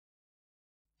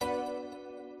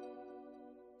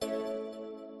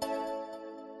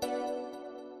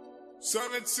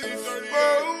1738.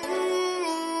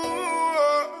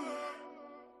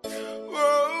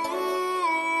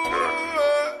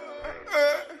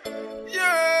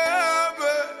 Yeah,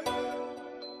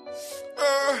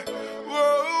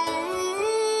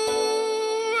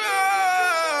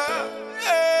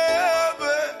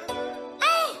 but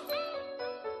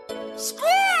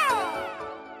squad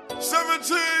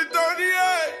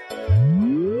 1738.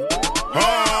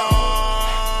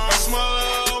 That's my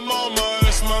little mama,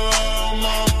 that's my little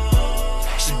mama.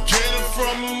 She get it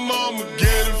from her mama,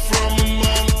 get it from her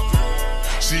mama.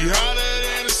 She hotter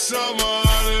than the summer,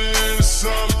 hotter than the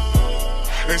summer.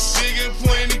 And she get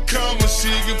plenty commas, she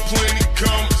get plenty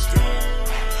commas.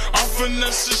 I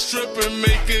finesse the strip and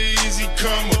make it easy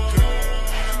come up.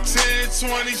 10,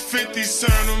 20, 50,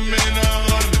 turn them into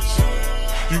hundreds.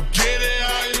 You get it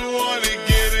how you want it,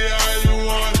 get it how you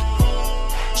want it.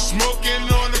 Smoking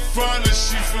on the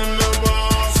finest, she from the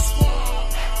Bahamas.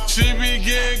 She be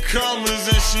getting commas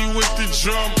and she with the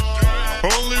drum.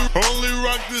 Only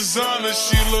rock designer,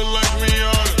 she look like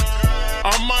Rihanna.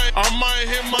 I might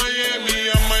hit Miami,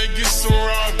 I might get some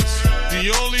robbers. The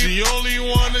only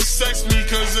one that sex me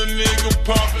cause a nigga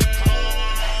poppin'.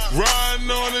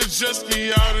 Riding on a jet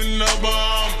ski out in the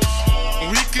Bahamas.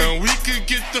 We could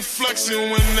get the flexing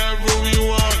whenever we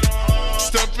want.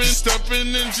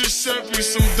 Steppin' in Giuseppe,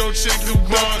 some Dolce &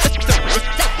 Gabbana.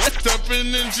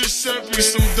 Steppin' in Giuseppe,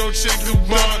 some Dolce &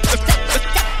 Gabbana.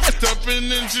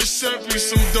 Steppin' in Giuseppe,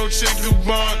 some Dolce &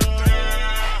 Gabbana.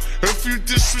 If you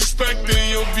disrespect it,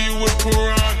 you'll be with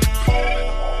Piranha.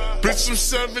 Bitch, I'm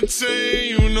 17,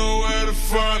 you know where to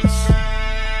find us.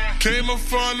 Came up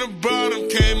from the bottom,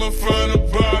 came up from the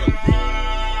bottom.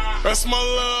 That's my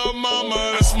little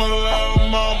mama, that's my little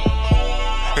mama.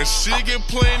 And she get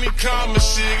plenty comments,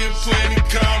 she get plenty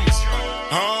comments.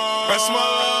 That's my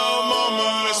little mama,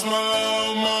 that's my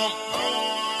little mama.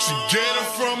 She get it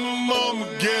from her mama,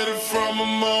 get it from her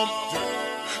mama.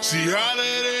 She hotter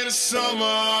than the summer,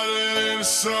 hotter than the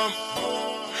summer.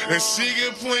 And she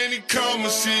get plenty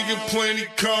comments, she get plenty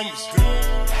comments.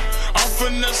 I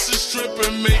finesse the strip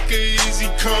and make it easy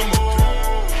come up.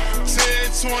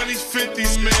 10, 20,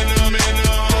 50s, man,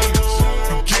 hundreds.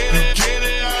 You get it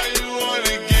how you want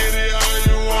it, get it how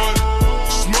you want it.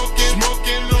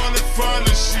 Smoking on the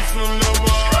finest, she from the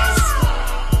Bahamas.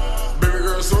 Baby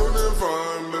girl, so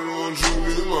divine, baby, won't you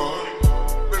be mine?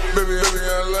 Baby, I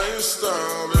like your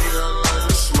style, baby, I like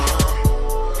your smile.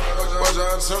 Watch I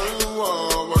turn you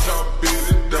on, watch I beat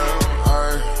it down.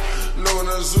 Know when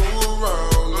I zoom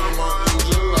around, none of my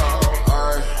engine loud.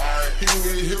 He can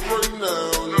get hit right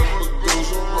now, never goes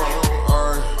around.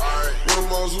 One of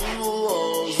my Zulu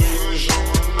walls, you ain't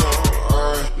showing now.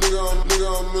 Nigga,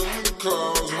 I'm in the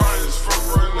clouds, high as fuck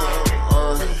right now.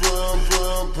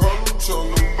 Problem, tell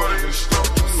nobody can stop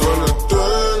me now. Run that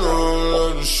thing on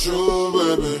like the shoe,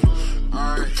 baby.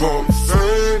 Pump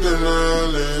fade in the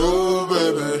alley,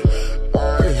 baby.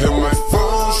 Hit my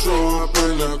phone, show up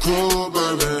in the cool,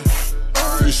 baby.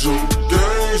 You so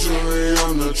dangerous,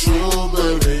 I'm the true,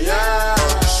 baby, yeah.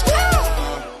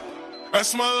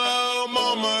 That's my little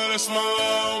mama, that's my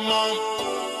little mama.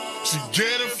 She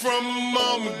get it from her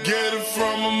mama, get it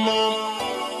from her mama.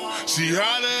 She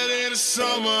hotter than the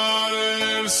summer, hotter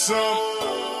than the summer.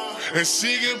 And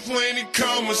she get plenty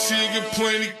commas, she get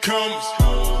plenty commas.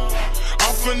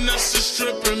 I finesse the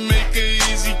strip and make it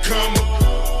easy come up.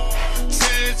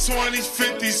 10, 20,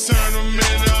 50s, turn them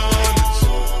into hundreds.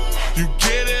 You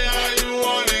get it how you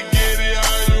want it, get it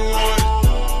how you want it.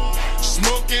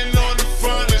 Smoking on the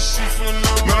finest, she from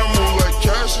the Bahamas. Man, I move like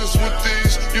cashes with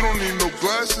these. You don't need no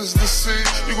glasses to see.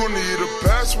 You gon' need a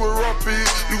pass where I be.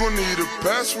 You gon' need a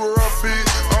pass where I be.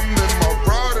 I'm in my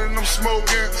ride and I'm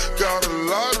smoking. Got a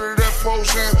lot of that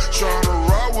potion. Tryna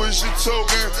ride with your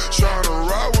token. Tryna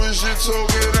ride with your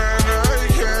token. And I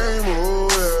came,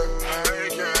 oh yeah.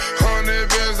 100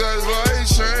 bands, that's like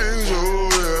change, oh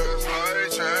yeah.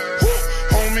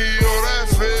 Homie, all that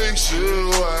fake shit,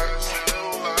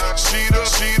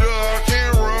 Cheetah, I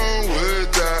can't run with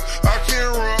that. I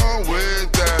can't run with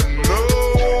that, no.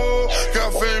 Got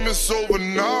famous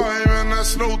overnight, man,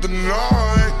 that's no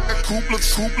denying. That coupe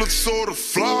looks sorta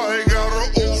fly, got her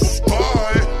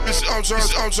overbuy. Bitch, I'm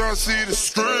tryna see the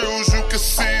skrills, you can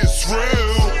see it's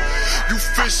real. You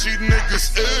fishy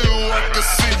niggas ill, I can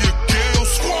see your gill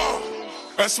squad.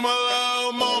 That's my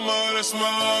little mama, that's my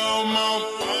little mama.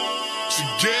 She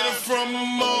get it from her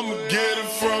mama, get it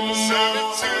from her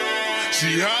mama.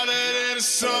 She hotter than the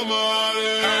summer,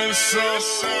 hotter than the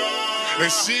summer.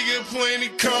 And she get plenty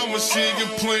commas, she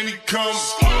get plenty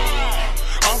commas.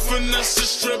 I finesse the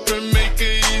strip and make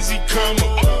it easy come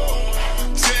up.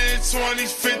 10, 20,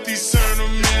 50s, turn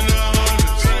them into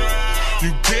hundreds. You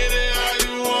get it how